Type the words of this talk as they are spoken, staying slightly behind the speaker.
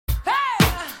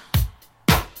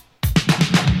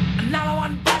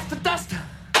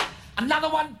Another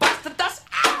one bites the dust.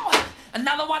 Ow!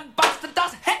 Another one bites the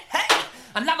dust. Hey, hey!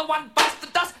 Another one bites the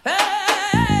dust. Hey!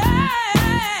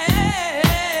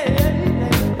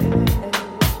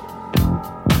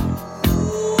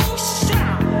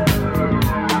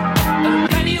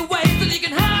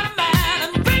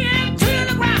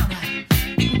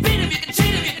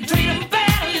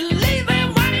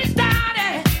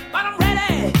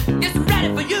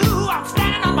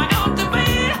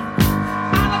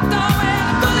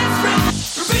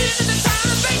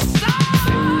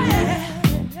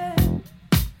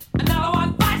 Another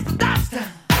one bites the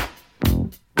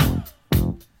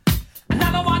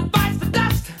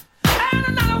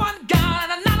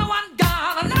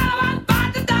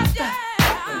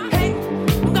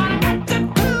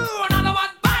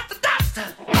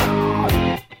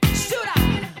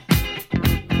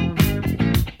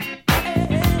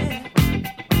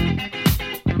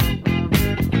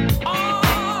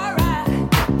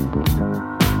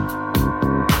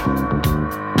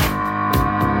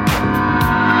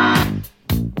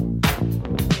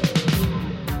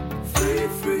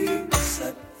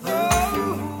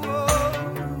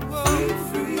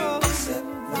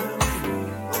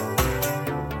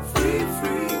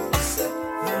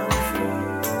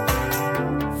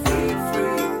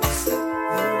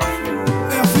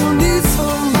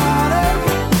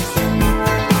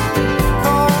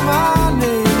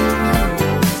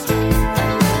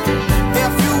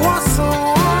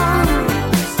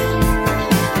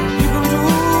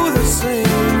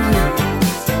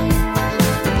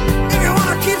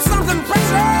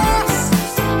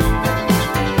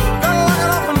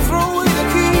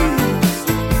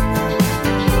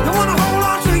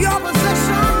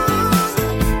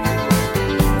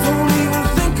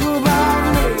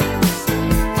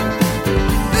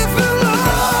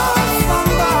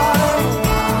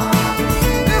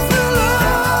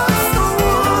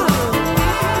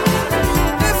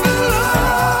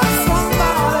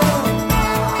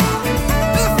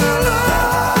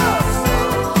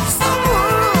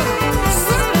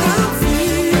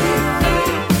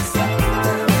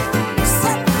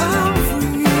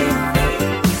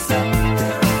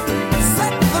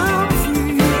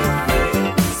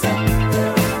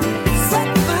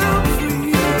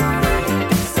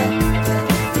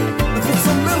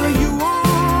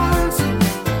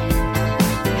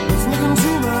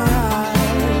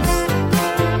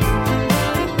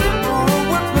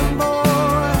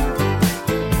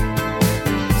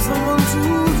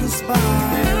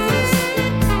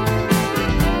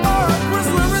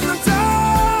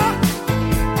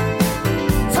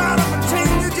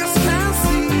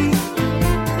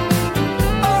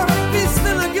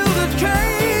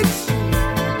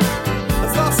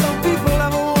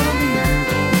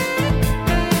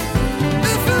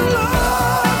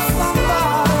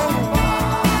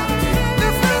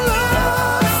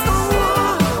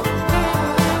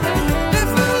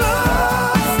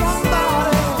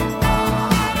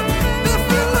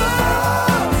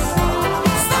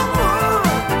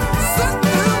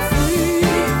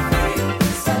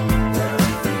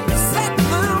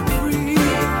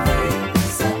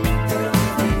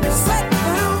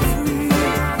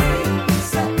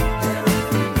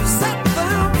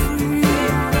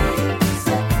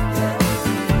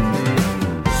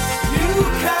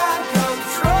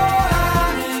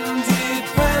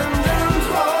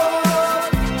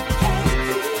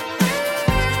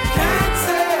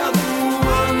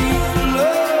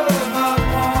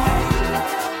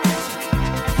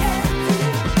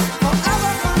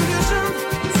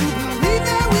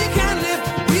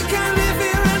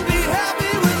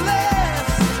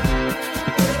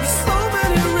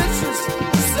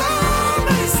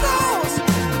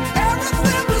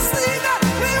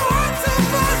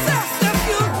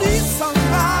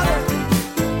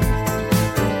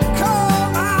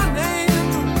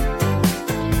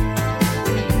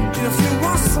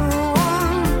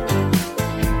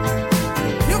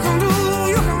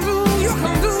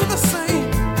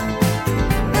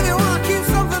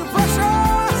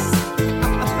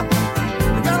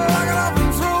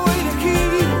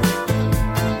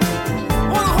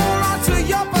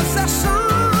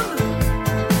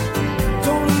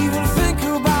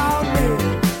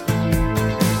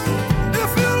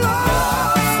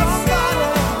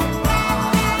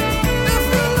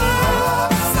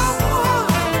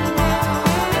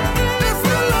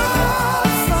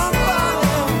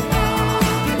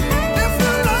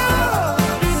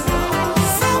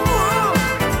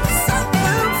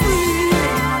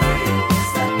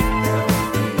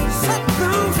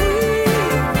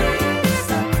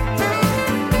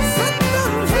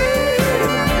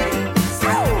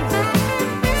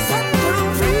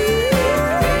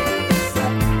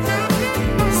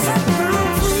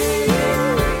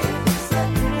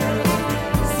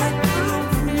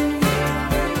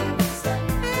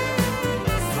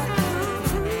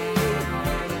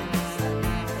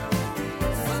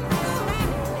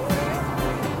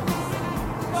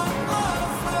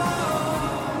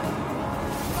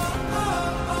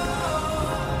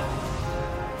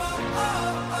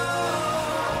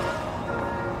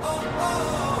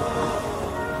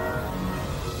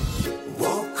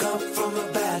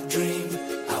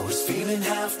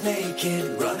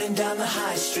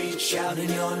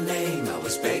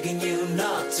begging you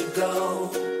not to go.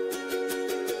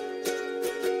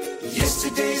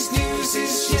 Yesterday's news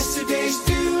is yesterday's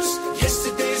news.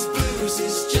 Yesterday's blues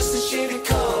is just a shade of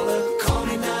color. Call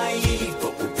me naive,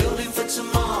 but we're building for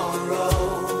tomorrow.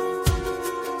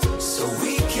 So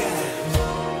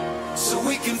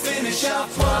we can finish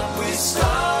off what we started.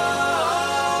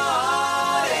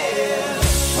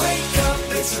 Wake up,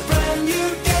 it's a brand new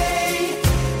day.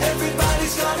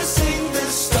 Everybody's gotta sing the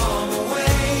storm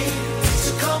away.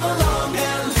 So come along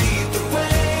and lead the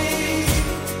way.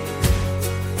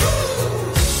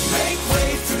 Make way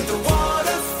through the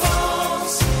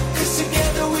waterfalls, 'cause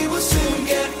together we will soon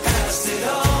get past it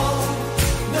all.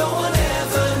 No one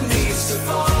ever needs to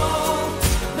fall.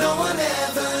 No one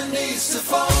ever needs to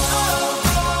fall.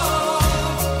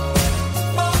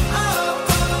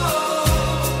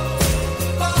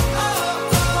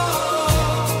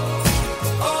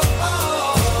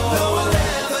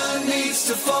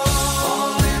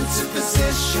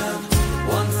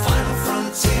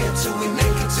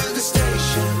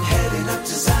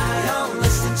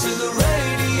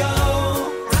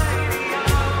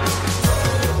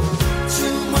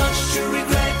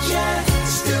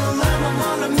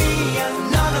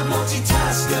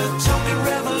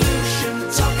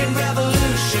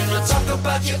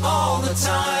 About you all the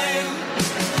time.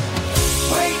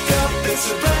 Wake up, it's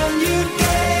a brand new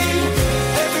day.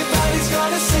 Everybody's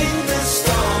gotta sing the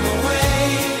storm away.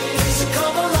 So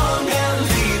come along and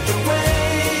lead the way.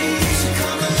 So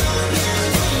come along and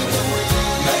lead the way.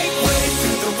 Make way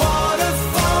through the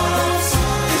waterfalls,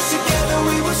 'cause together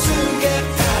we will soon get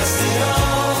past it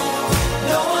all.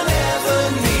 No one ever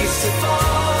needs to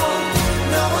fall.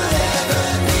 No one ever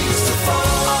needs to fall.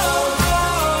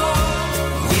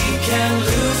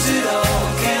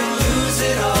 Can lose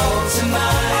it all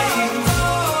tonight.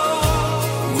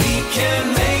 We can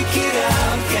make it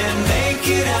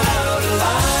out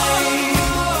alive.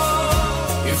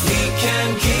 If we can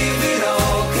give it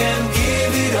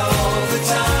all the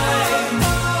time.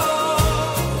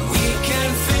 We can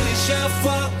finish off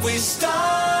what we started.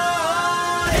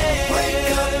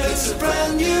 Wake up, it's a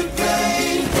brand new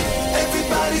day.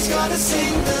 Everybody's gotta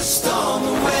sing the storm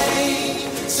away.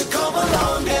 So come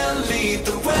along and lead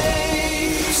the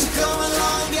way. So come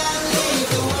along and lead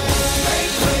the way.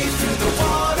 Make way through the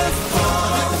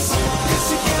waterfalls, 'cause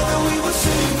together we will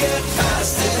soon get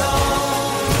past it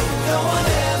all. No one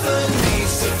ever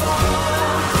needs to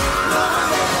fall. No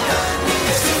one ever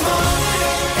needs to fall.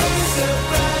 It's a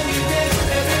brand new day.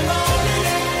 Every morning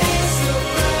it's a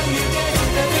brand new day.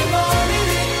 Every morning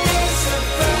it's a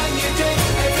brand new day.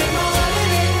 Every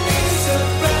morning it's a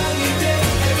brand new day.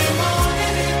 Every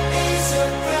morning it's a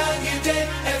brand new day.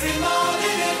 Every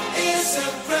morning it is a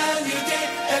brand new day.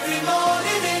 Every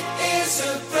morning it is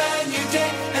a brand new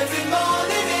day. Every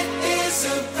morning it is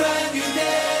a brand new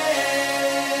day.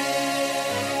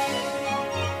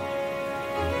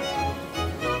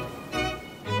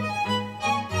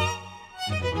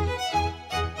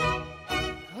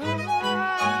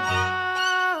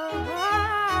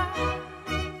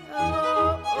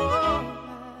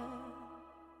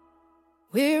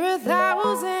 We're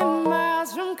 1,000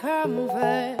 miles from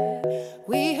comfort.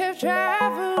 We have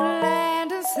traveled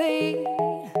land and sea.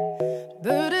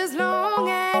 But as long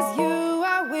as you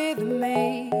are with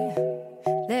me,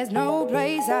 there's no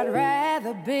place I'd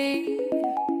rather be.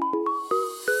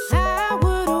 I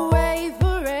would away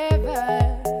forever,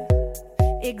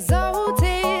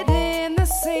 exalted in the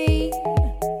sea.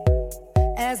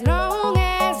 As long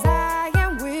as I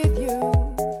am with you,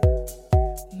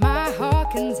 my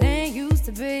heart continues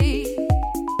to beat.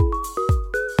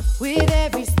 With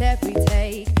every step we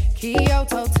take,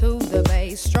 Kyoto to the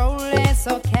bay, strolling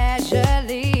so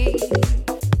casually.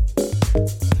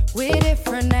 We're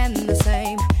different and the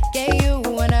same, gave you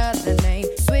another name,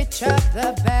 switch up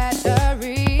the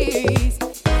batteries.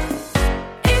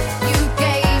 If you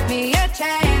gave me a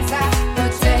chance, I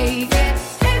would take it.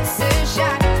 It's a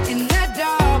shot in the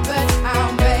dark, but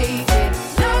I'll make it.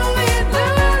 No, with a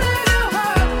little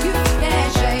heart, you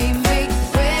can't shame me.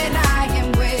 When I am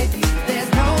with you,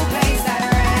 there's no place I'd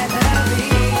rather be.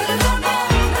 No, no,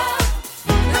 no,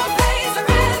 no place I'd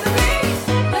rather be.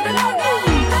 No, no, no,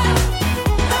 no,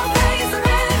 no place I'd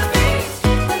rather be.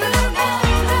 No, no, no,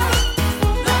 no,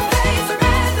 no place I'd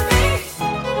rather be.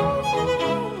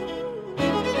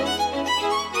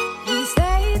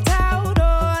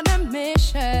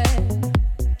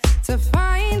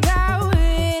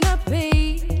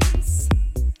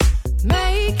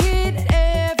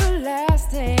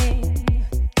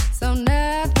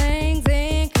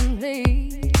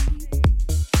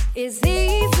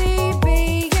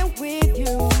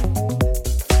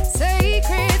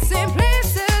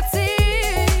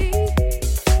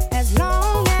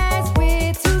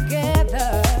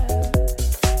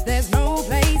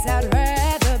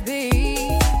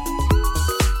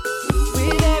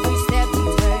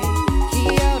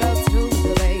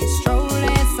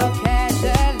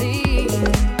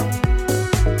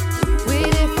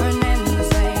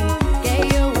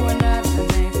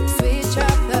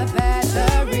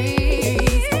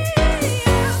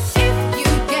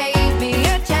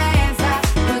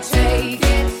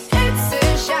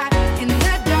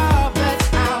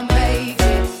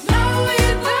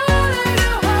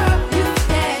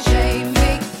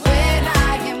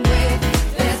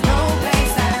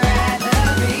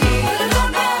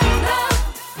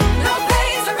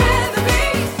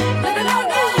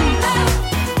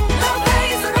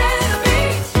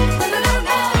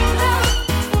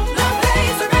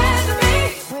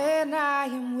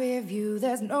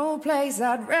 place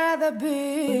I'd rather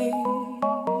be.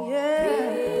 Yeah.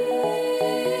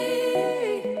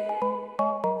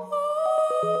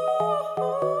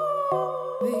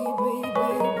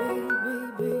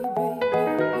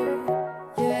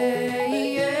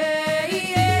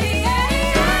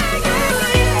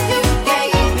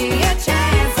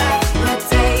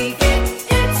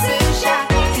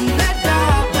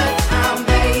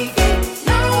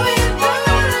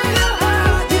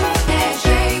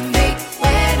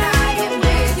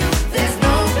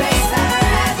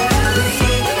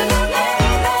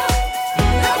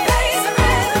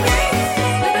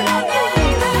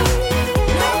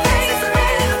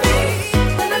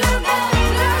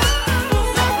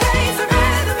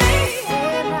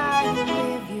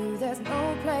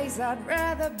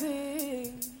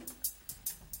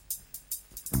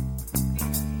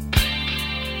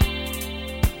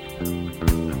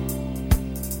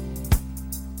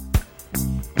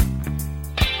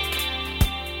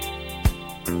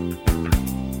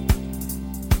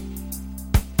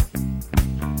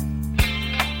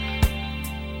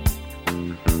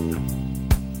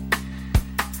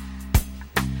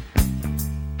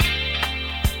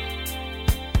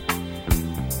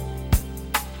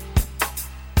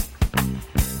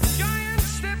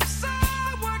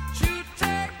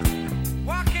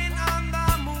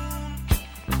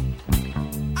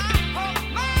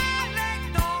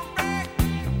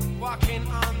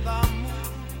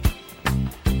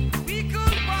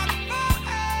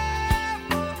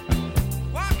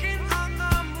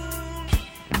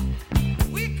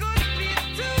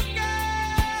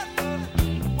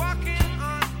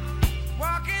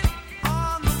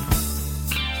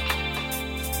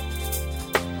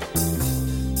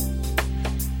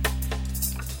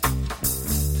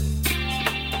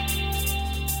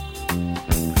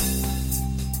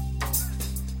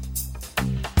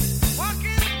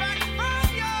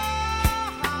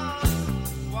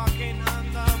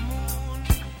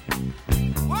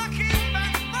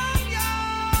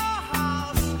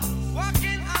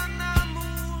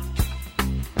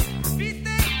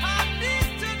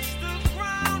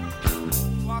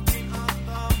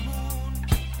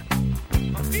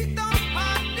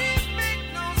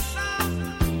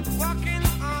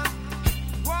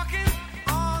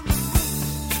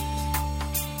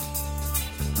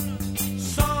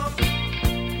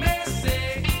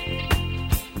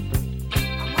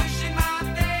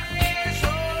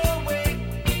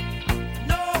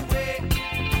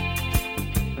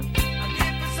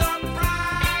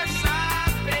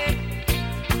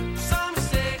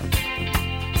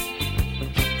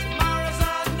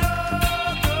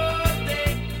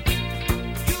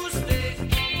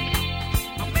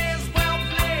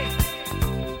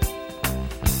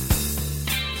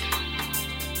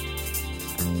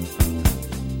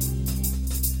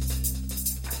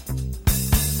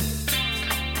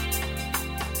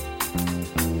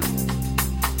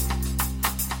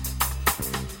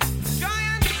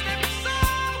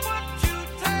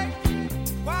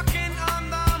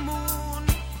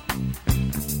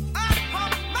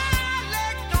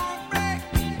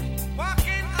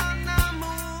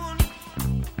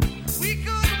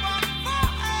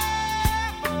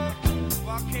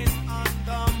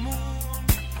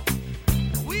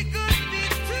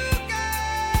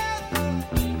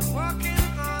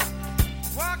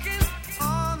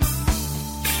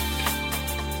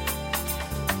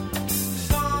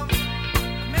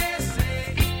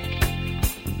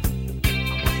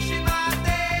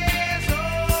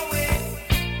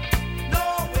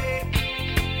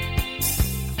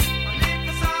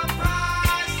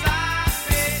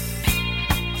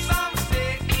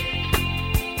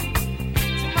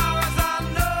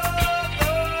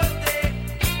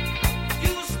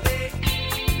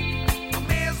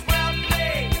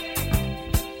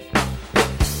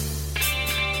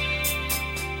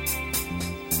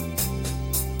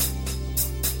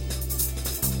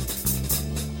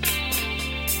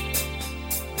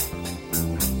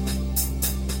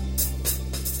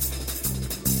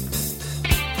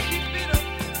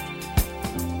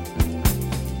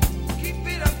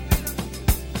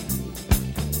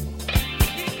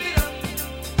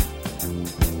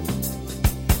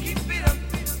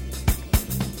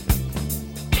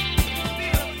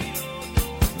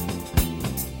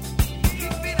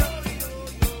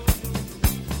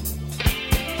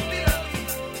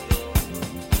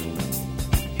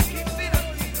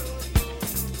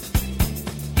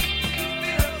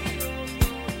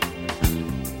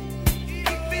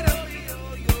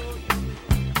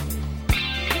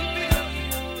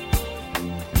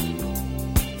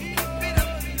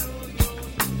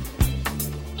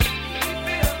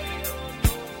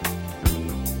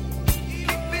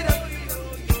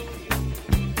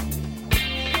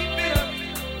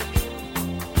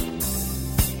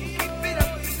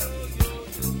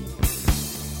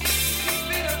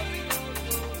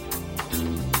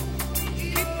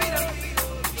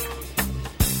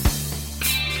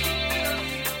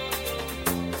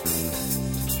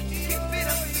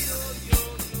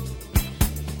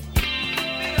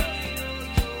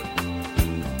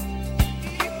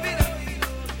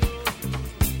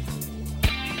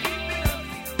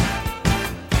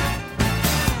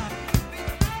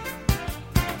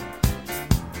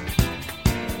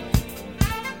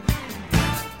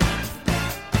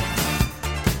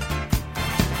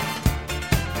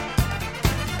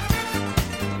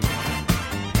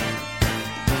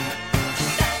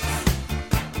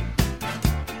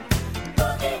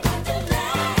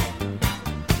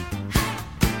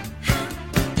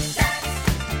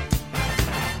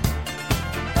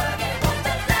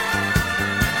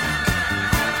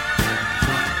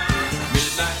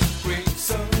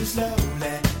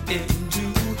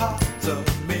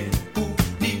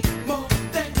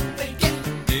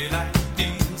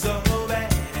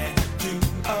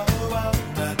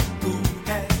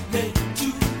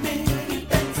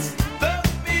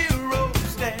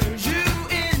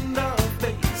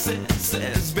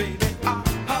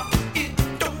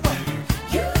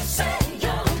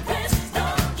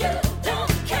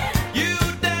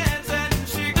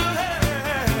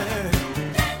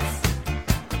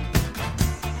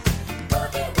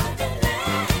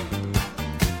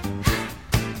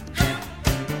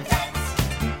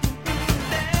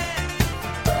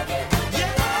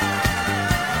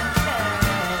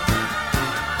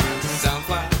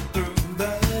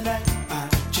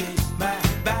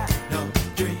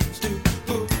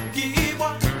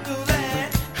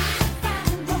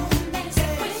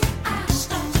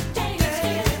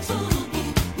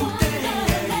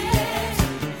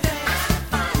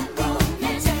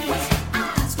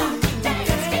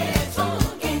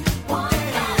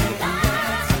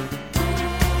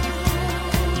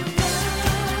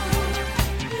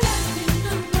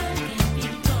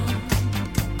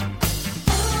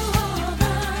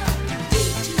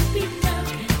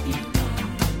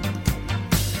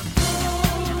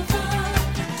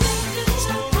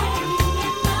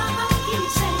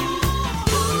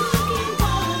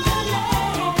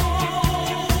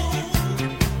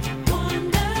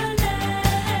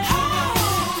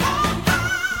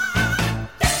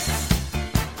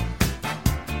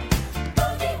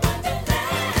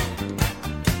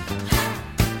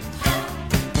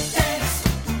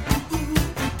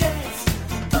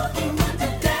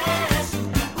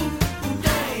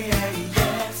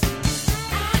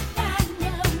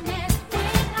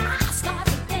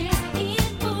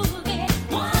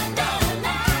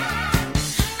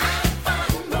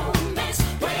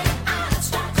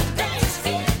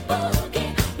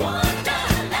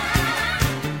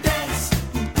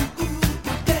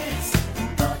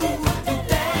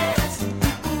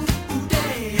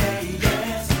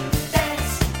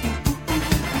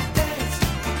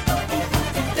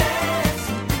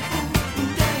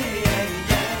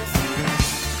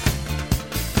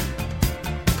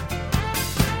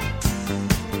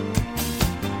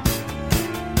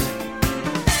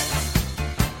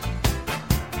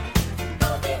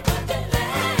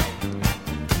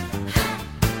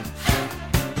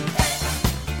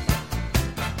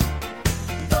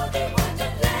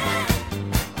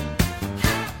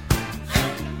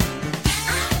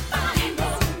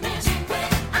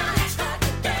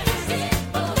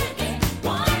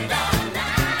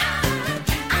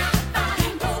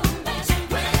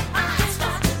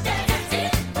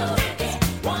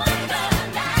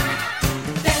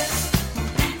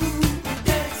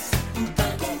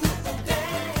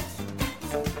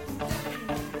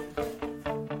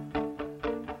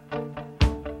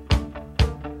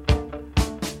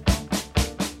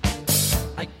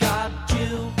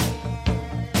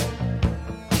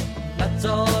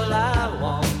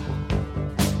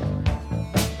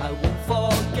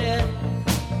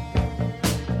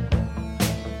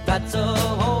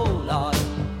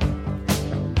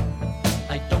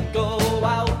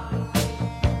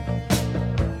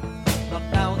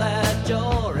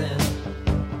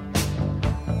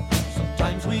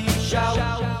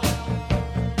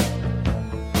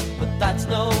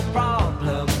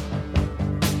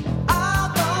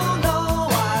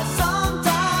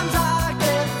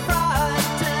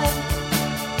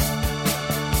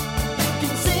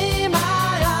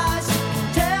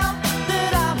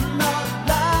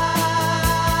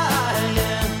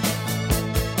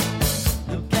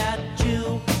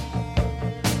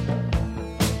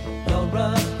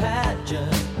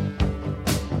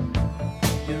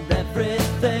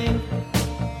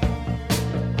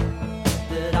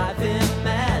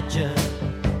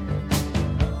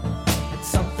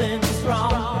 something's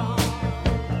wrong.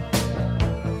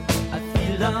 I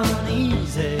feel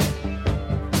uneasy.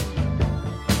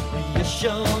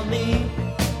 Reassure me.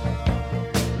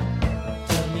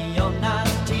 Tell me you're not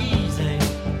teasing.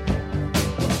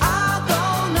 I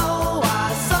don't know why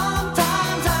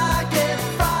sometimes I get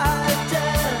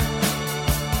frightened.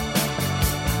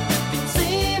 You can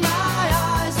see my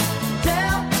eyes,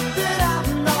 tell that I'm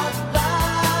not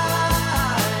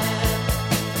lying.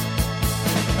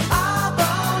 I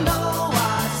don't know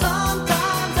why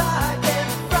sometimes I get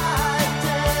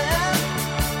frightened.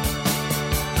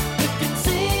 You can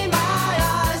see my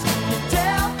eyes, you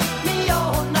tell me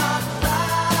you're not lying.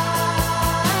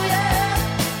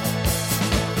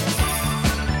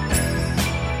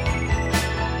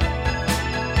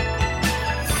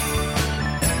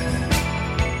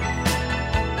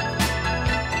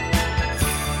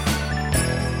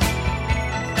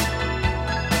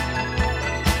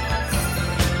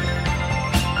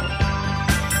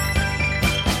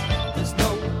 There's no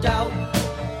doubt,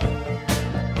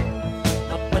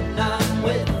 not when I'm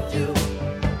with you.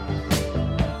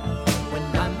 When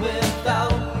I'm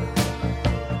without,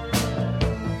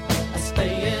 I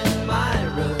stay in my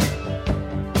room.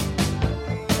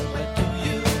 Where do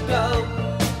you go?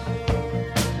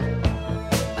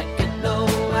 I get no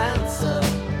answer.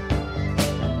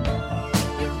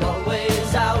 You're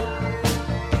always out.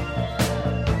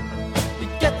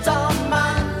 It gets on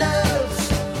my nerves.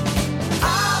 I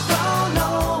don't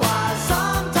know why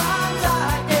sometimes I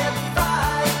get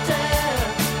frightened.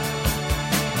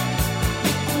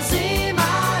 You can see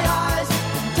my eyes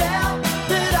and tell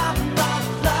that I'm not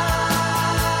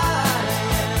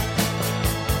lying.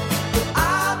 But I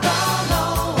don't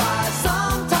know why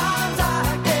sometimes I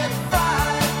get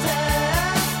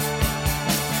frightened.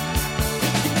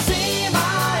 You can see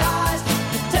my eyes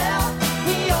and tell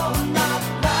me you're not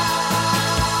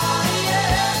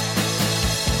lying.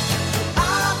 I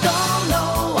don't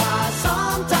know why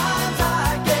sometimes I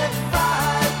get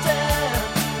frightened.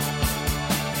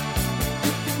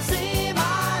 You can see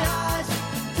my eyes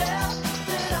and tell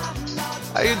that I'm not.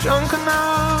 Are you drunk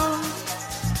enough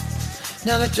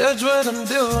now to judge what I'm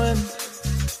doing?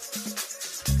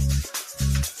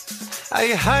 Are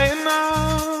you high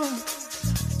enough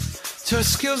to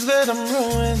excuse that I'm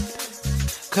ruined?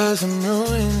 'Cause I'm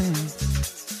ruined.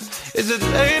 Is it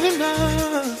late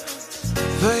enough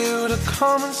for you to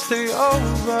come and stay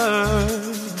over?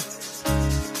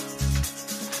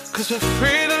 'Cause we're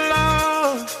free to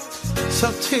love, so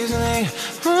tease me.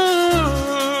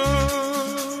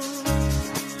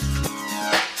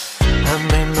 I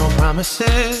made no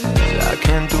promises, I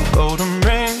can't do golden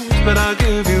rings, but I'll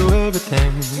give you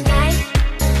everything.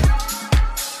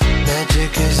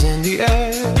 Magic is in the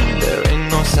air, there ain't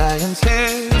no science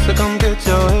here, so come get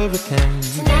your everything.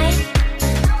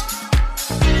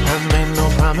 I made no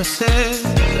promises,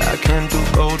 I can't do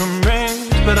golden rings,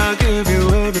 but I'll give you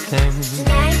everything.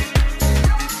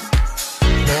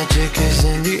 Magic is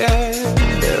in the air,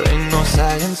 there ain't no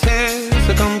science here,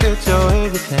 so come get your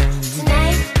everything.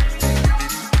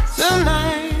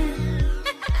 Tonight.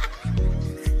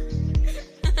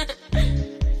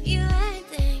 You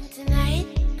acting tonight?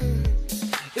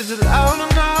 Is it loud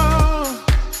enough?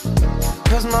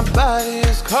 'Cause my body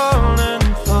is calling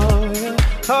for you,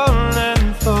 calling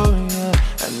for you.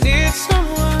 I need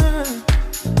someone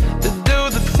to do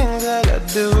the things that I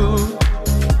do.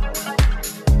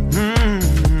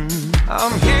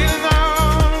 I'm healing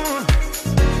on,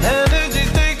 energy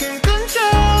taking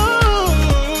control.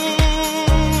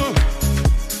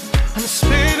 I'm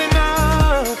speeding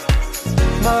up,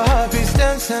 my heartbeat's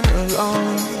dancing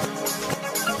along.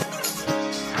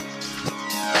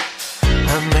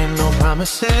 I made no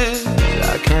promises,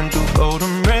 I can't do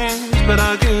golden rings, but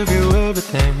I'll give you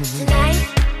everything.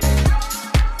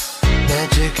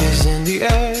 Magic is in the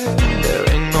air, there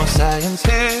ain't no science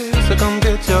here, so come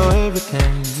get your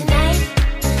everything.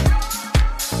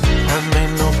 I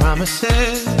made no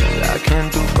promises, I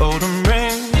can't do golden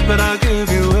rings, but I'll give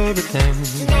you everything.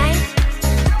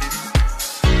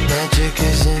 Magic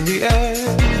is in the air,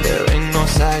 there ain't no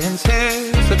science here,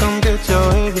 so come get your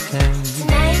everything.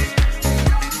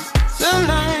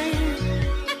 Tonight.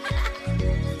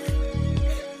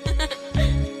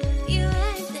 You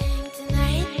acting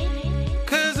tonight?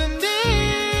 'Cause I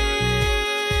need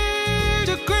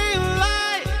your green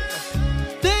light,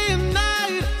 day and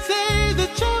night, say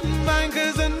that you're mine.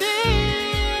 'Cause I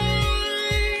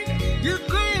need your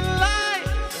green light,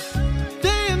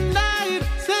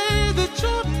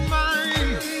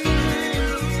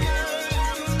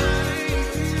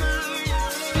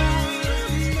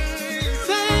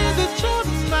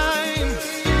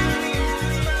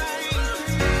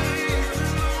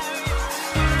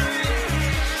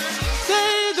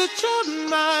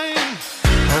 mine.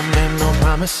 I made no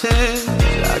promises,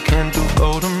 I can't do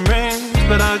golden rings,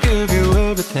 but I'll give you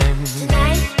everything.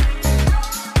 Tonight,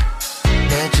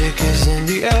 Magic is in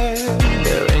the air,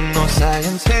 there ain't no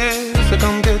science here, so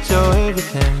come get your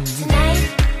everything. tonight,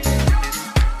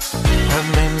 I've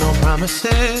made no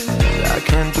promises, I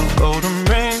can't do golden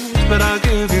rings, but I'll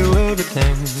give you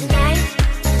everything. tonight,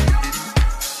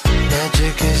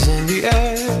 Magic is in the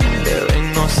air, there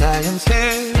ain't no science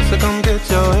here, so come get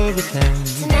your everything.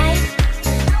 tonight.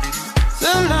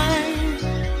 Tonight.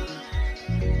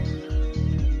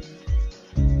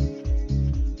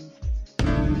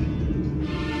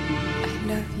 I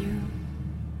love you.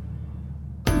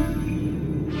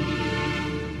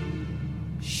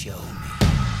 Show me.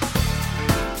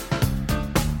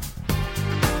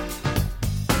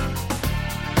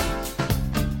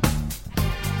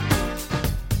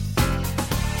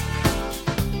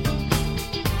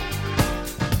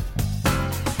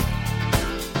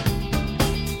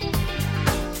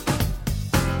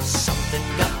 Something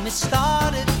got me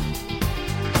started.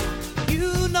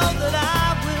 You know that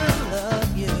I will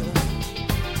love you.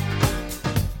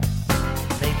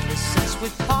 Lately since we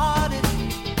parted,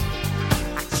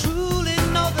 I truly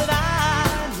know that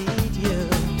I need you.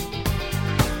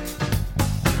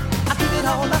 I give it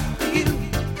all up for you.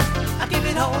 I give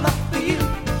it all up for you.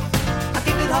 I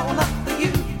give it all up for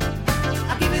you.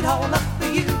 I give it all up for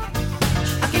you.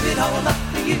 I give it all up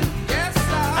for you. Yes,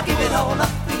 I give it all up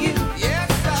for you. Yes,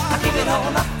 I give it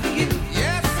all up for you.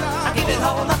 Yes, I give it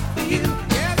all up for you.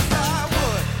 Yes, I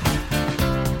would.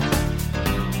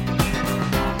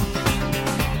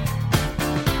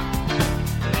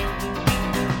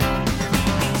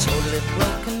 Totally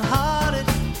broken hearted,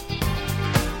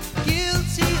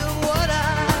 guilty of what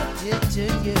I did to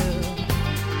you.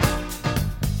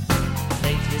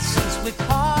 Lately since we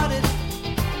parted,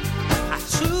 I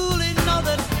truly know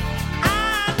that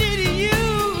I need you.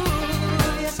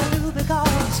 Yes, I do,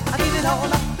 because I give it all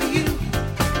up for you.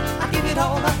 I give it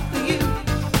all up for you.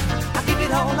 I give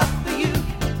it all up for you.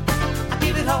 I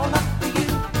give it all up for you.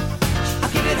 I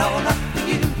give it all up for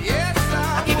you. Yes,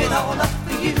 I give it all up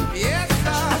for you. Yes,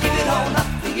 I give it all up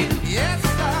for you. Yes,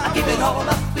 I give it all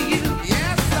up for you.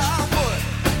 Yes, I would.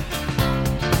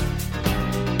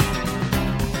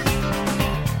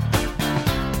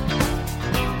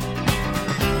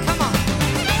 Come on.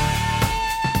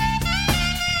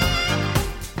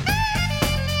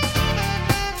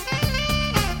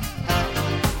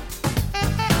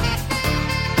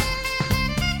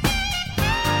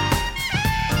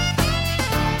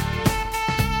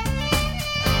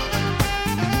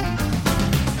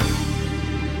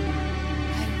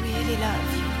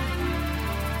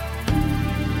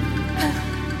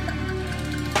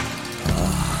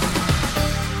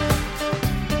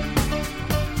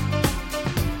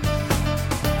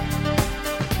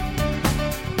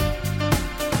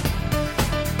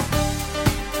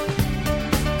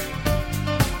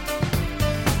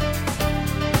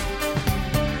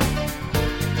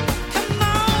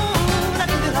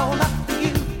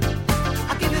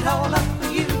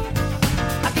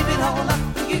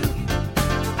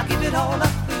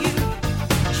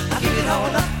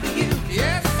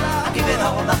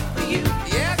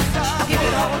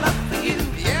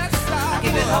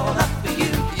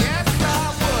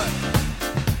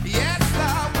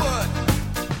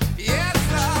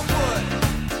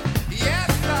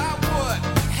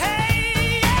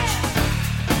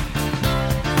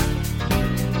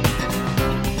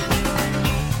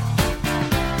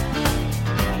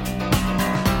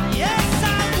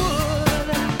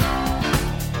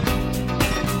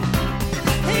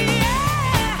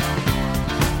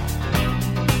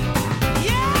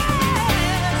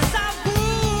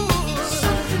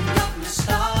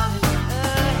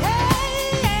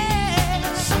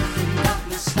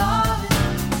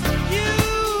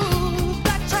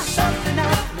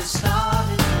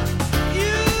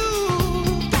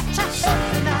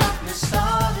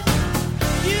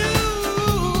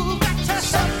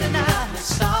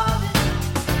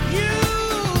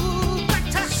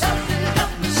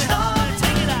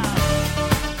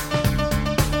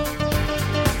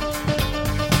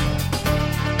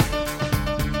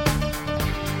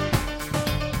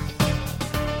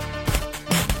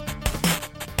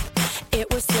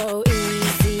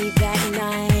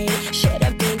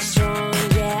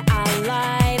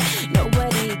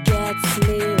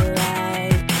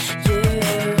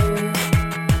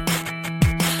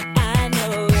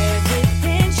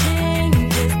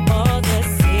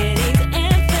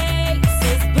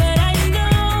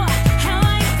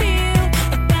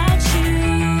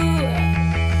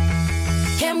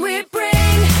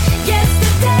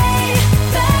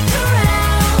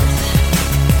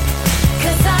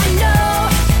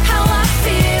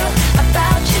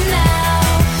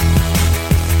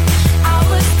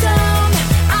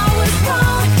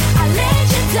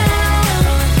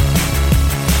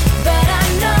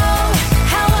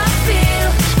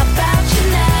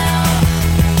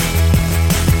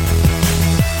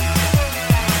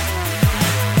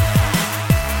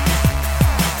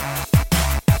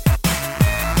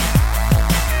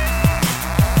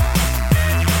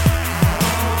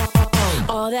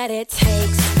 that it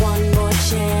takes one more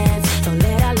chance. Don't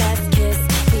let our last kiss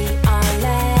be our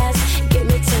last. Give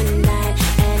me tonight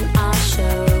and I'll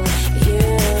show you.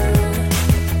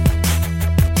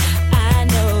 I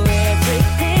know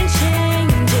everything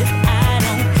changes. I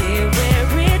don't care where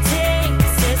it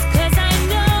takes us, 'cause I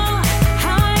know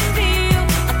how I feel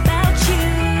about you.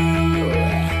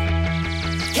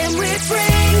 Can we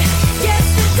bring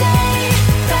yesterday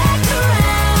back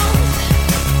around?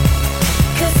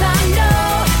 'Cause I know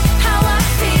how I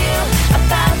feel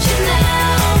about you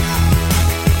now.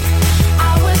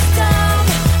 I was dumb,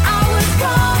 I was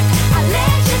wrong, I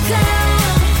let you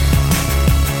down.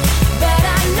 But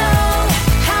I know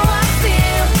how I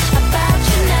feel about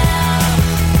you now.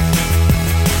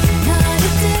 Not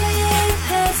a day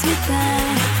passed me by,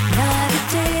 not a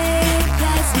day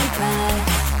passed me by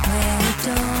when I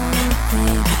don't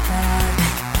think about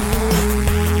you.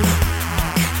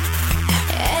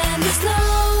 And there's no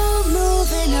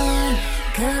moving on,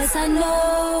 'cause I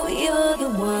know you're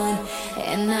the one,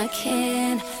 and I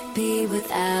can't be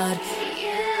without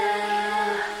you.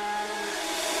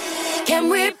 Can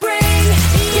we bring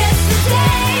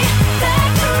yesterday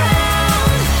back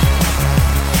around?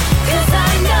 'Cause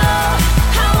I know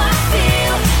how I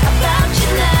feel about you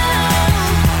now.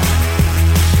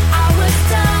 I was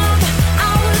dumb,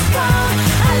 I was wrong,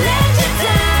 I let you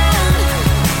down.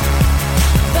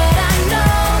 But I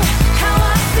know how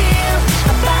I feel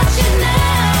about you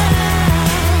now.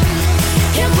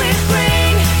 Can we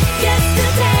bring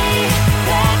yesterday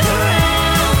back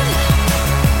around?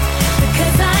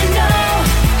 Because I know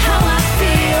how I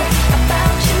feel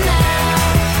about you now.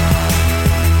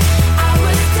 I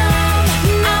was dumb,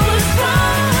 I was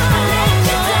wrong, I let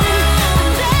you down, I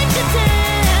let you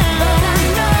down. But I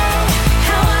know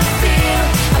how I feel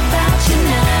about you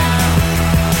now.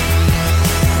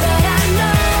 But I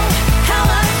know how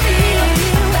I feel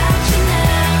about you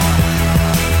now.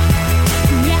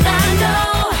 Yeah, I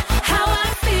know how I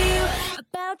feel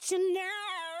about you now.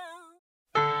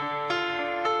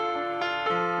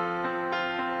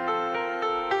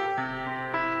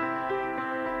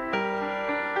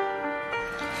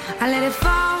 I let it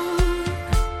fall,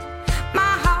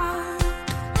 my heart,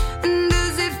 and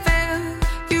as it fell,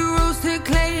 you rose to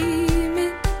claim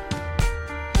it.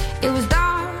 It was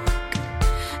dark,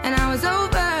 and I was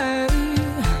over,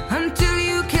 until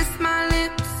you kissed my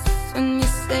lips and you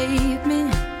saved me.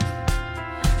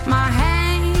 My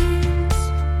hands,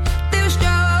 they were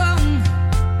strong,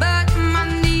 but my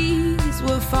knees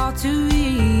were far too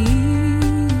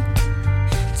weak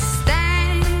to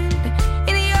stand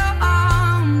in your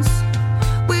arms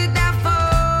with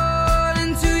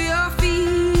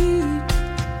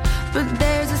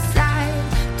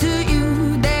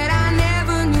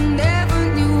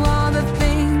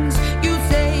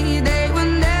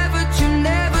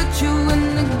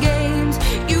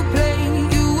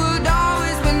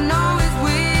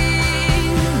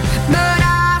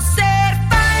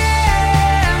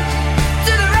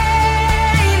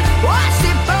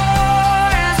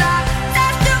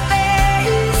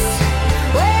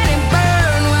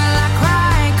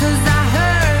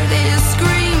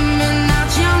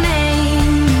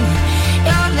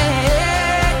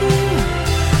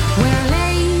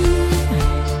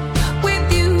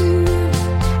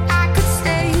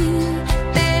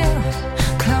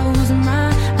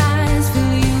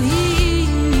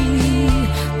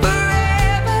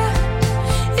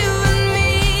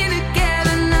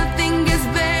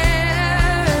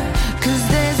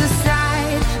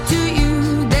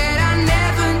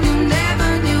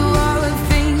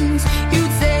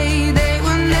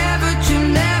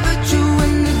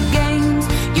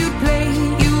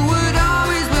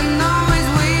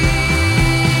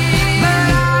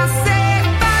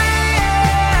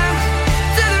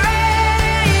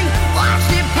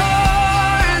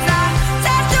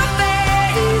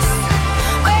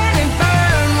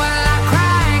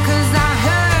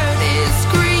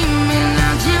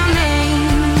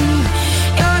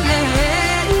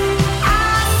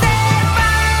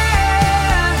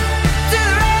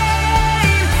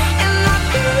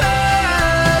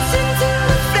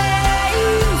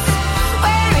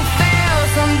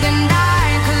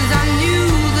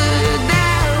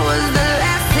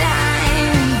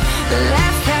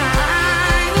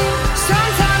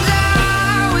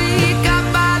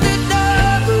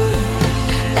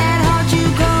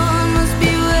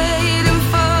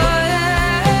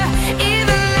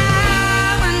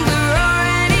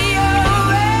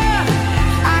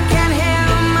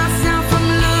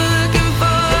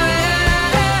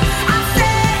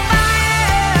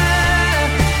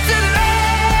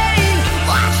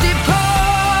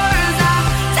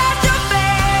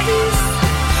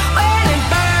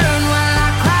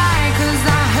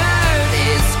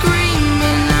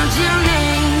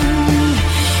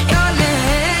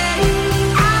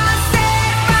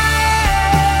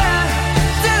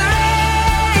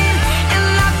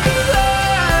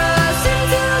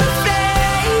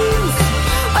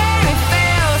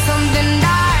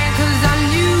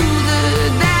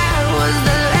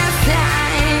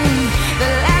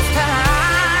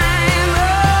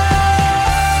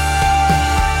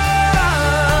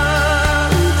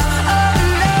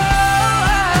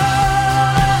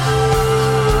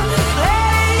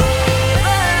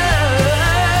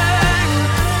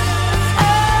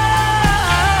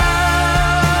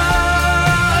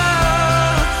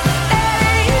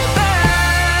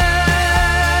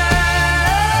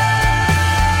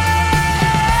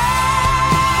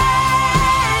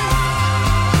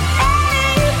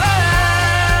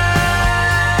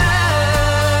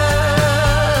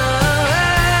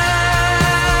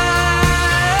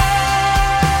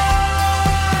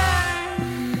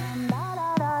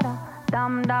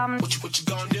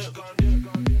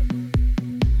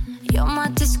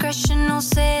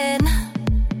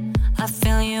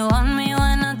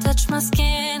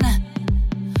skin.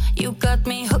 You got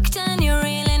me hooked and you're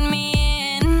reeling me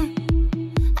in.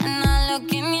 And I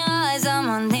look in your eyes, I'm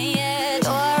on the edge.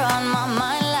 You're on my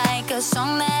mind like a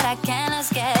song that I can't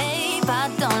escape. I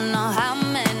don't know how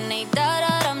many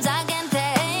da-da-dums I can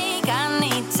take. I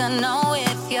need to know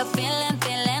if you're feeling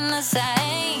the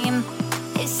same.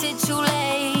 Is it too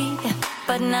late?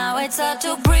 But now it's hard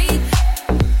to breathe.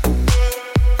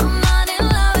 I'm not in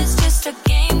love, it's just a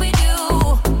game we do.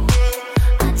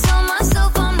 I tell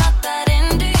myself I'm not that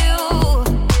into you,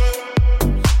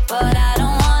 but I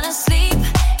don't wanna sleep.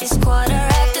 It's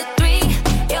 3:15.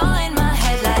 You're in my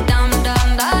head like dum dum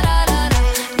da da da da,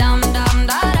 dum dum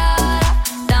da da da,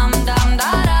 dum dum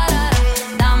da da da,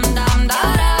 dum dum da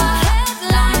da da,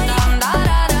 dum dum da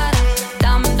da da,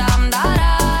 dum dum da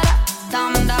da da,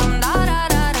 dum dum da da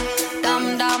da, dum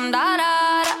dum da da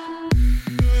da.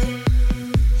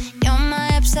 You're my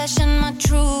obsession, my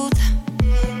truth.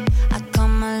 I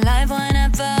come alive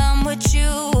whenever I'm with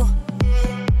you.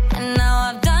 And now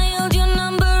I've dialed your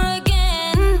number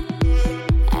again,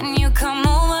 and you come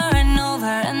over and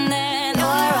over, and then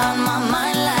you're on my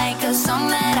mind like a song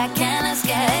that I can't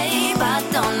escape. I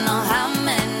don't know how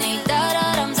many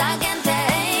da-da-dums I can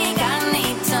take. I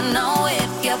need to know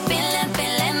if you're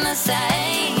feeling the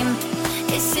same.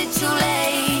 Is it too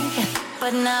late?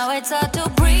 But now it's hard to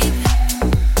breathe.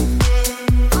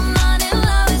 I'm not in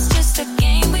love, it's just a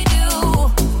game we do.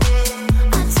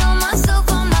 I tell myself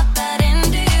I'm not that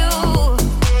into you,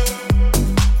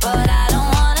 but I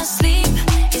don't wanna sleep.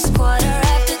 It's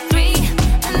 3:15,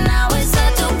 and now it's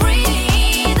hard to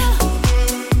breathe.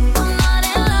 I'm not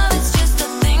in love, it's just a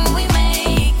thing we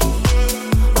make.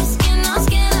 We're skin on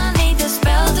skin, I need the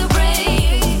spell to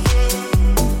break,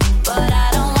 but I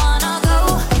don't wanna go.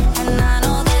 And I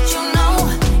know that you know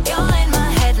you're in my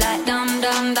head like dum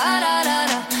dum da da da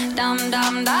da, dum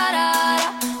dum da da da,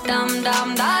 dum dum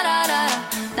da da da,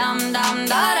 dum dum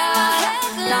da da da,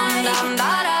 dum dum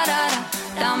da da da,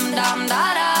 dum dum da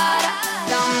da da,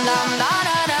 dum dum da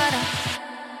da da.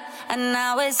 And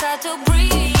now it's hard to breathe.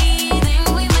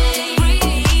 We make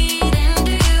breathe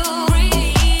into you.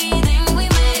 Breathing we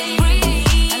make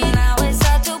breathe. And now it's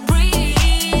hard to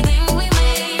breathe. We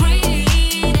make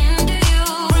breathe into you.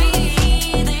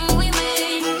 Breathing we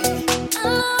make.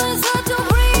 And now it's hard to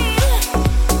breathe.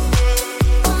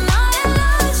 I'm not in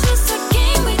love, it's just a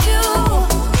game we do.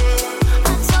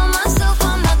 I tell myself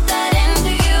I'm not that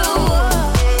into you,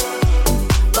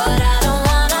 but I don't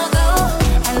wanna go.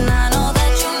 And I know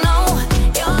that you know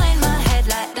you're in my head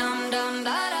like dum dum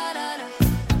da da da da.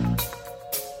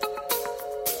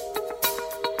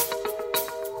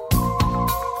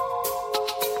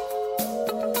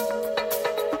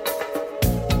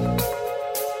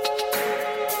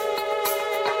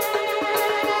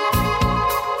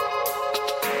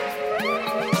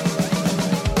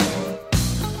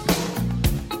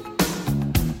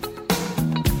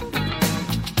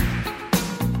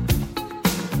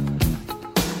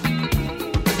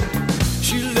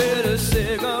 She lit a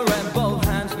cigarette, both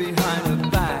hands behind her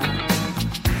back.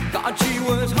 Thought she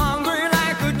was hungry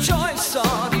like a choice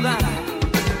of that.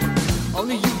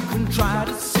 Only you can try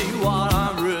to see what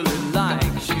I really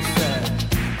like, she said.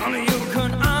 Only you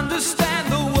can understand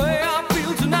the way I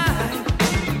feel tonight.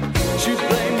 She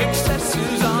blamed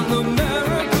excesses on the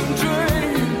American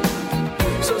dream.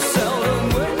 So seldom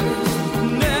witnessed,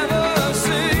 never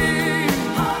seen.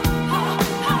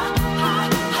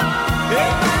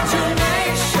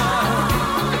 Imagination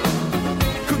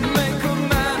could make a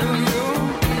man of you.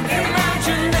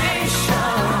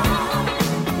 Imagination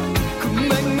could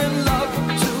make me love you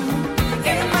too.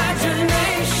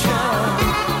 Imagination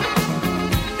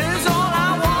is all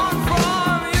I want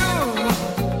from you.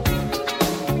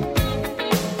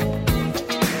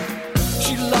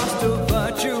 She lost her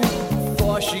virtue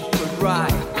before she could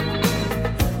write.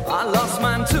 I lost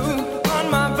mine too on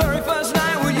my very first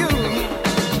night with you.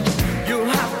 You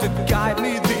have to guide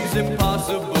me these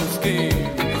impossible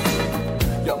schemes.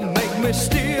 You make me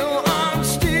steal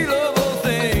unstealable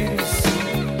things.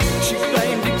 She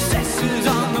blamed excesses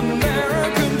on the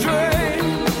American dream.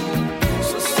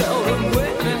 So seldom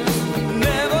witnessed,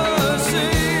 never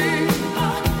seen.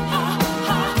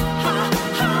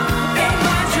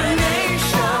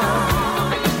 Imagination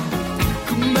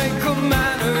could make a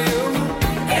man of you.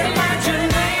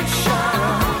 Imagination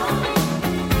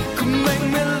could make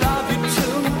me love you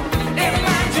too.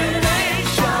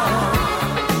 Imagination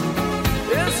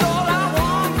is all I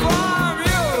want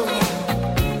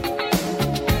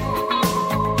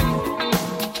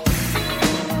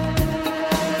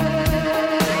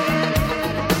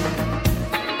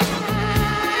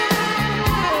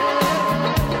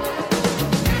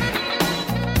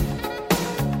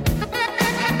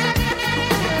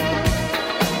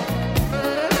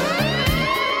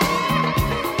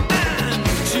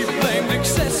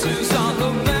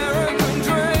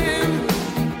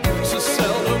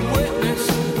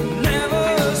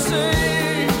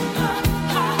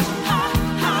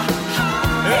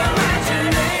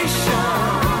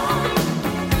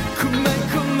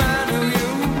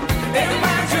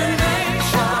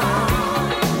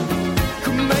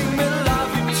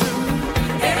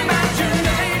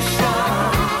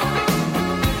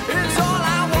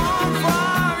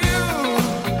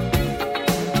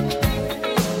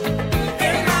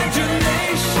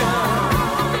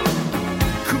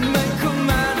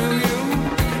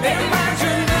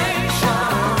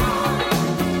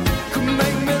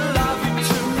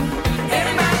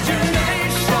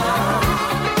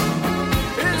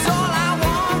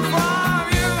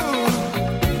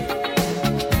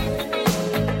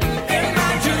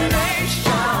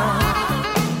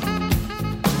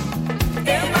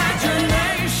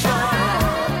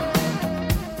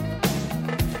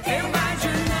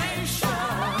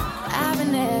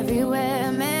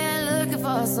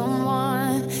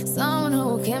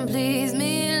who can please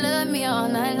me, love me all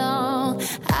night long.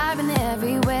 I've been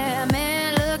everywhere,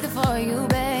 man, looking for you,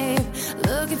 babe.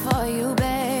 Looking for you,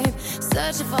 babe.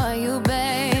 Searching for you,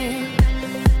 babe.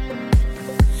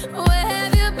 Where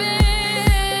have you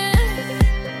been?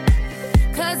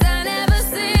 'Cause I never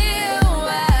see you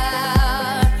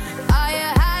out. Are you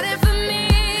hiding from me?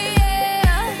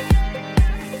 Yeah.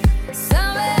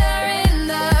 Somewhere in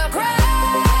the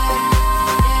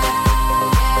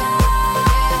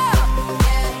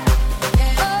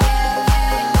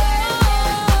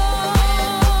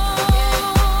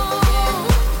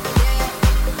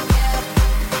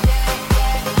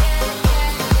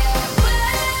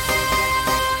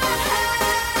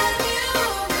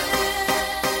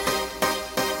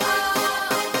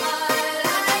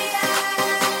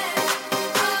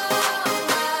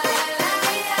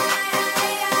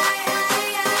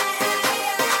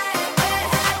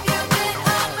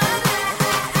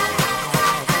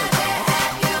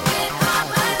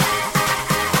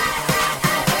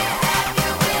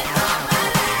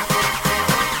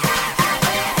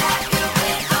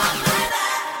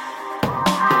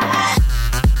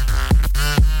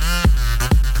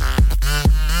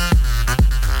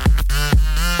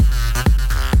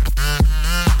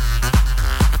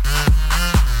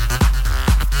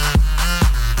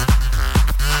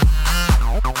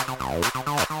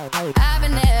I've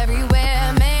been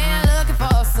everywhere, man, looking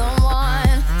for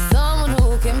someone, someone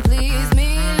who can please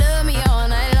me, love me all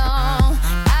night long.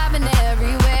 I've been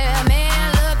everywhere,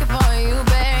 man, looking for you,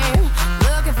 babe,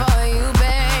 looking for you,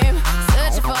 babe,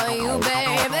 searching for you,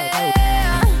 baby.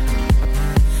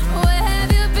 Where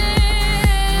have you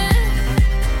been?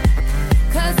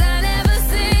 'Cause I never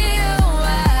see you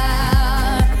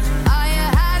out. Are you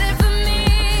hiding from me?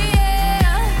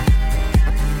 Yeah.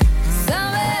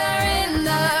 Somewhere in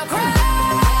the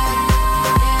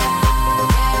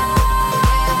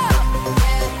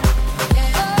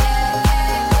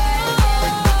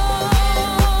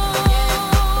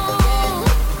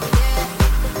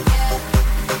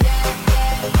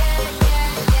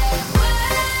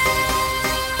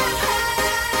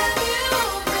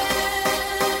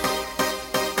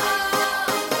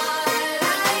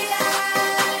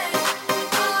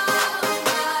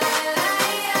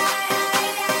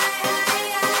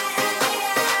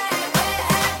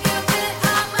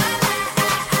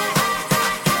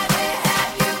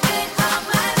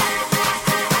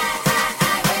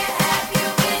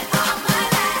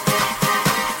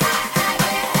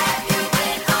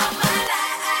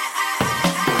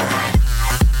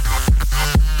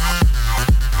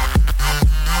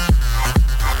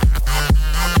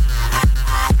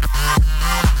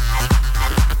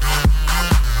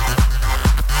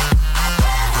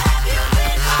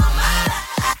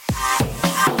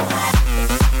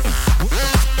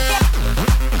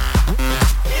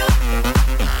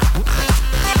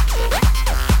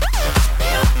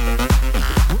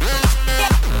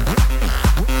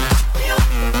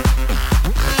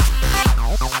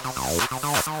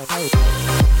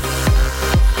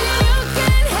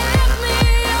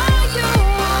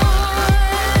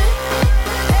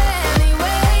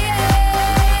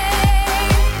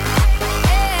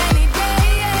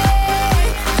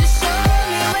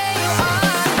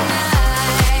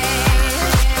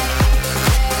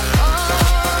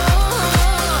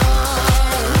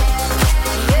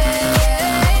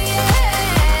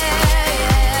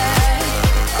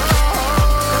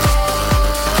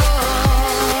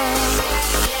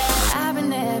I've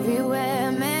been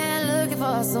everywhere, man, looking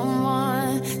for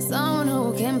someone, someone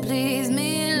who can please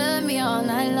me, love me all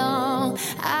night long.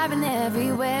 I've been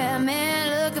everywhere, man,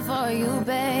 looking for you,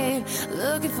 babe,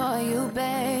 looking for you,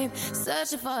 babe,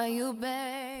 searching for you,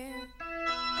 babe.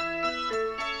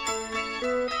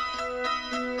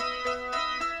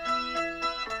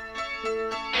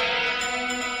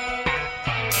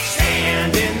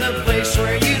 Stand in the place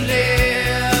where you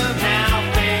live. Now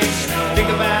face no. Think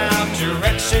about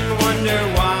direction, wonder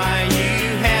why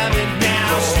you haven't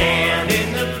now. Stand in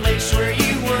the place where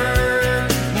you were.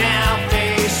 Now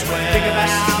face west. Think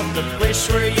about the place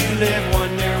where you live,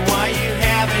 wonder why you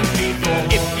haven't before.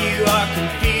 If you are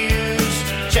confused,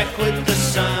 check with the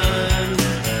sun.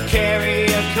 Carry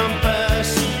a compass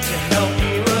to help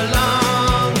you along.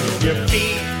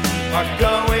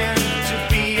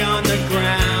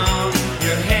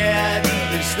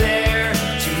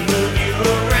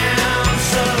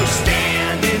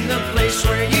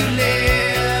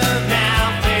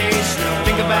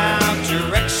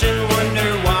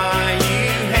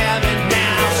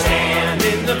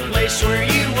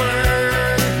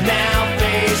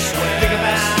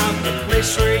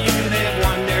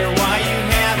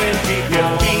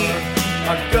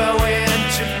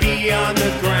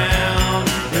 ground.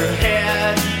 Your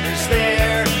head is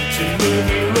there to move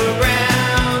you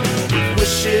around. With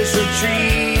wishes of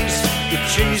trees, the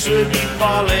trees would be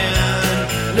falling.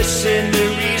 Listen to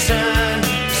reason,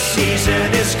 the season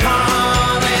is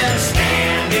calling.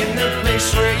 Stand in the place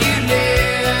where you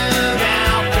live.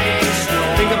 Now face no.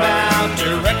 Think about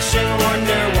direction,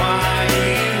 wonder why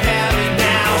you have it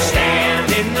now. Stand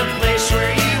in the place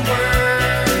where you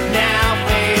were. Now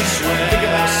face where. Think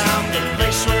about the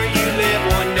place where you live,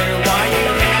 wonder why you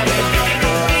have it.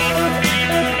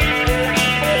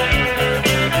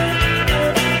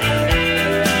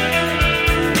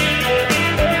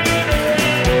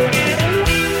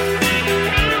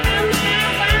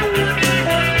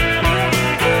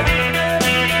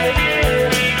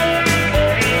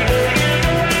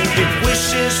 If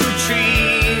wishes were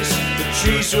trees, the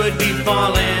trees would be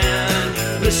falling.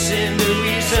 Listen to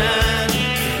reason,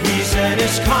 reason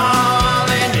is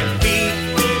calling. Your feet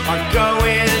are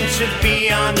going to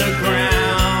be on the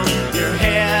ground. Your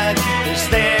head is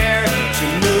there to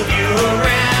move you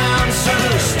around. So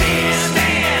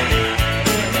stand,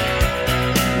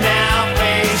 now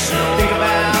face no. Think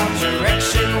about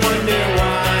direction, wonder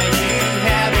why you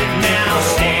have it now.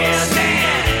 Stand,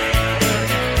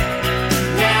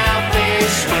 now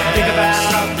face where. Think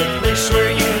about the place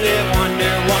where you live,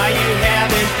 wonder why you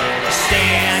have it.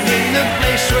 Stand in the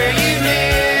place where you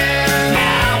live.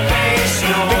 Now face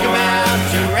no. Think about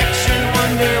direction,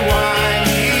 wonder why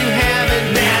you have it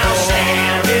now.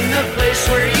 Stand in the place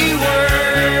where you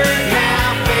were. Now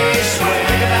face where.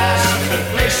 Think about the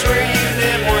place where you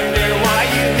live, wonder why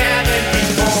you have it.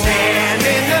 Stand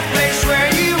in the place where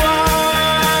you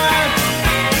are.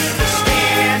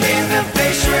 Stand in the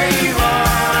place where you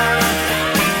are.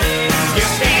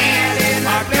 Your feet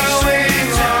are going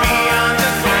to be on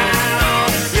the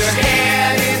ground. Your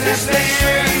head in the place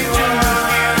where you are.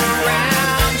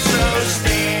 Around, so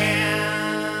stand.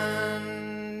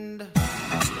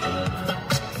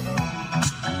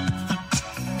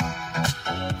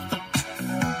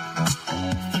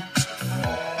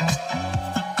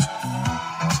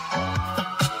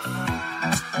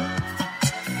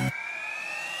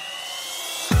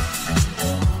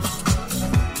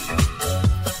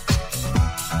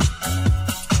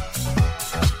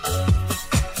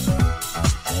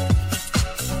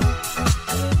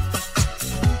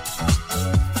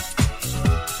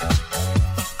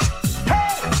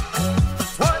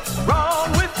 What's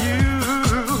wrong with you?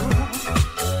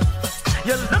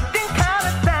 You're looking kind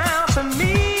of down to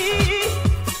me.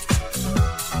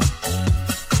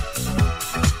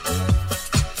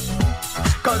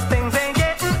 'Cause things ain't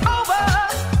getting over.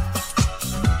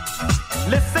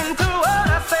 Listen to what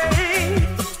I say.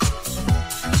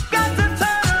 Got to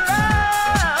turn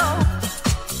around.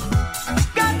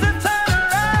 Got to turn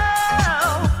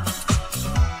around.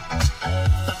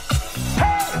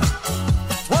 Hey,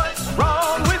 what's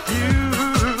wrong with you?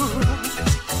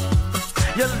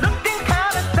 You're looking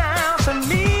kind of down to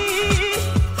me.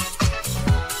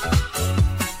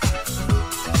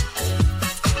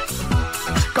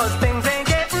 'Cause things ain't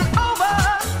getting over.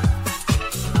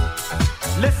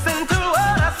 Listen to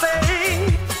what I say.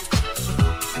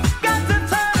 Got to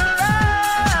turn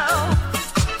around.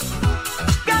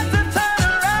 Got to turn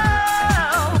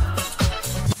around.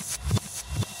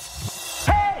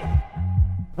 Hey,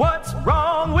 what's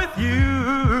wrong with you?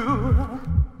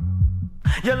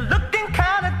 You're looking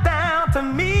kind of down to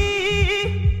me.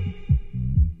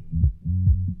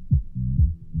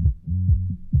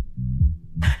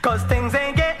 'Cause things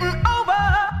ain't getting over.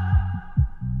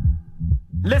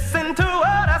 Listen to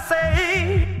what I say.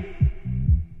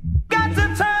 Got to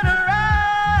turn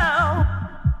around.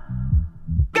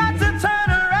 Got to turn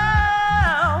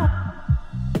around.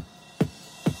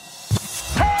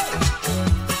 Hey,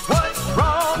 what's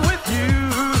wrong with you?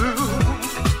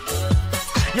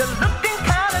 You're looking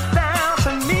kind of down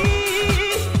to me.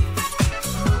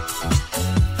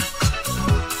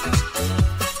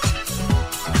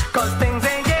 'Cause things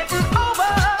ain't getting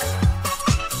over.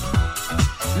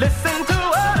 Listen to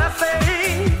what I say.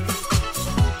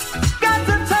 Got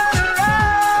to turn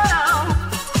around.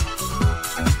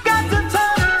 Got to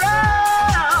turn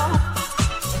around.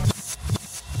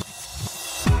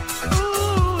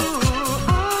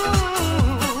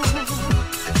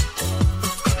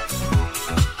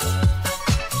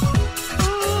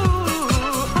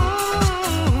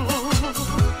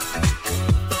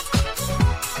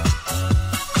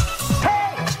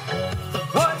 Hey,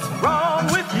 what's wrong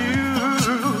with you?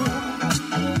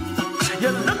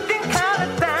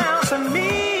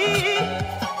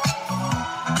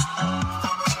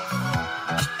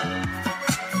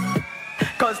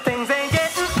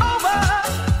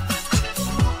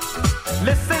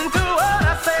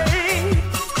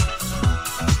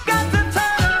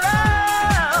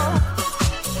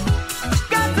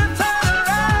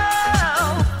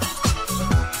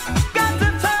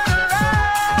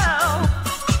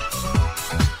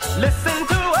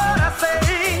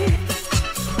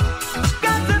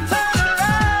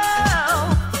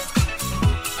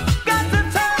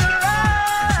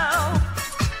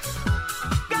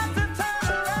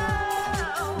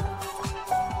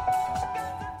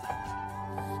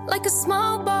 like a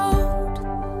small boat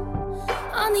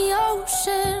on the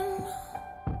ocean,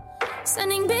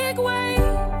 sending big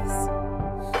waves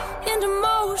into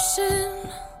motion,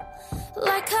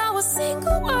 like how a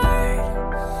single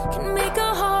word can make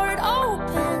a heart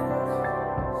open.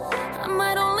 I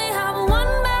might only have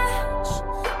one match,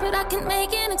 but I can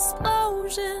make an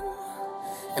explosion.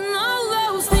 And all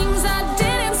those things I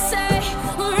didn't say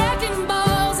were wrecking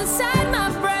balls inside my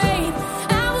brain.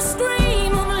 I will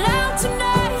scream loud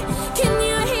tonight. Can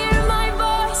you hear my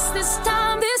voice this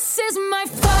time? This is my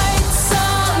fight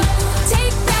song.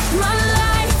 Take back my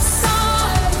life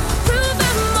song. Prove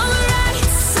I'm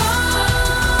alright song.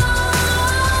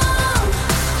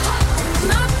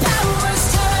 My power's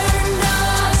turned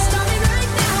on. Starting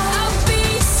right now. I'll be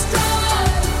strong.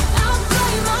 I'll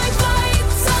play my fight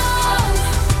song.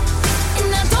 And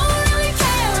I don't really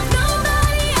care if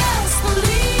nobody else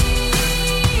believes,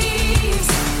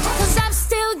 'cause I've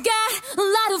still got a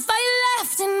lot of fight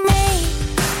left in me.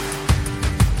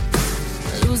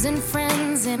 Losing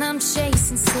friends and I'm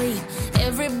chasing sleep.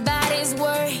 Everybody's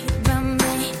worried about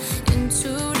me. In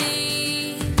too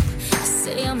deep. I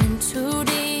say I'm in too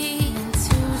deep.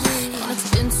 And it's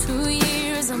been 2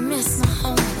 years, I miss my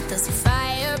home, but there's a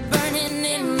fire burning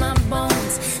in my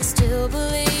bones. Still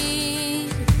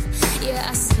believe, yeah,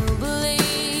 I still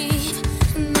believe.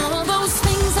 And all those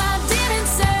things I didn't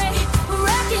say were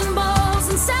wrecking balls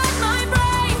inside my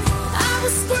brain. I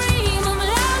will scream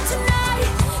loud tonight.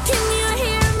 Can you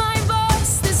hear my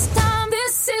voice this time?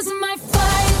 This is my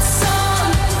fight song.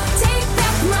 Take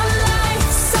back my life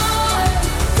song.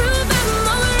 Prove I'm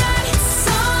alright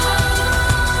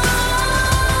song.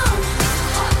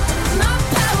 My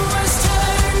power's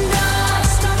turned on.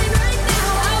 Starting right now.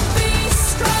 I'll be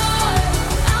strong.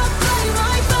 I'll play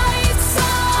my fight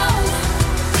song.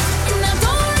 And I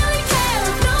don't really care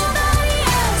if nobody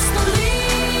else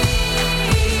believes,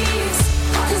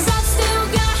 'cause I've still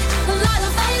got a lot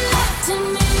of fight left in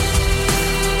me.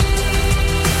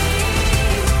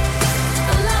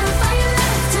 A lot of fight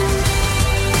left in me.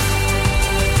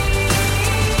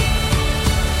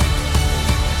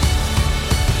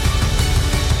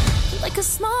 Like a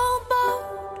small boat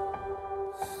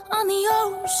on the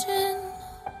ocean,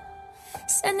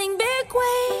 sending big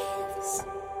waves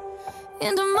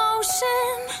into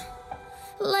motion,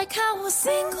 like how a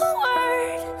single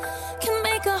word can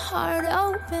make a heart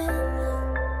open.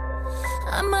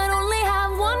 I might only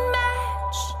have one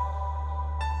match,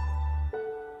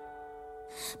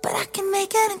 but I can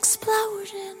make an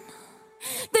explosion.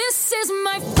 This is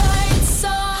my fight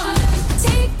song.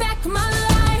 Take back my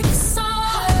life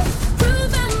song.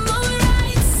 Prove I'm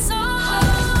alright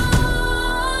song.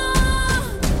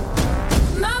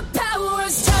 My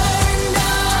power's turned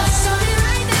on. Starting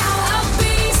right now. I'll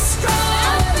be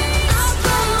strong. I'll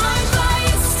play my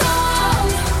fight song.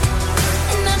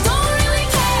 And I don't really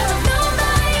care if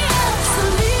nobody else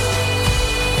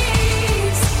believes,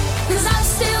 'cause I've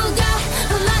still got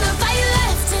a lot of fight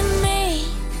left in me.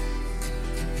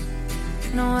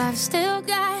 No, I've still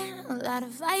got a lot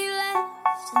of fight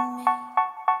left in me.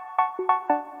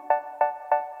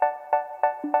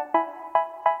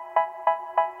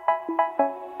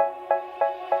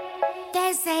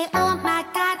 They say, oh my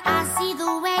God, I see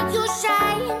the way you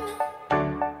shine.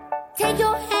 Take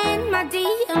your hand, my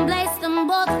dear, and place them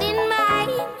both in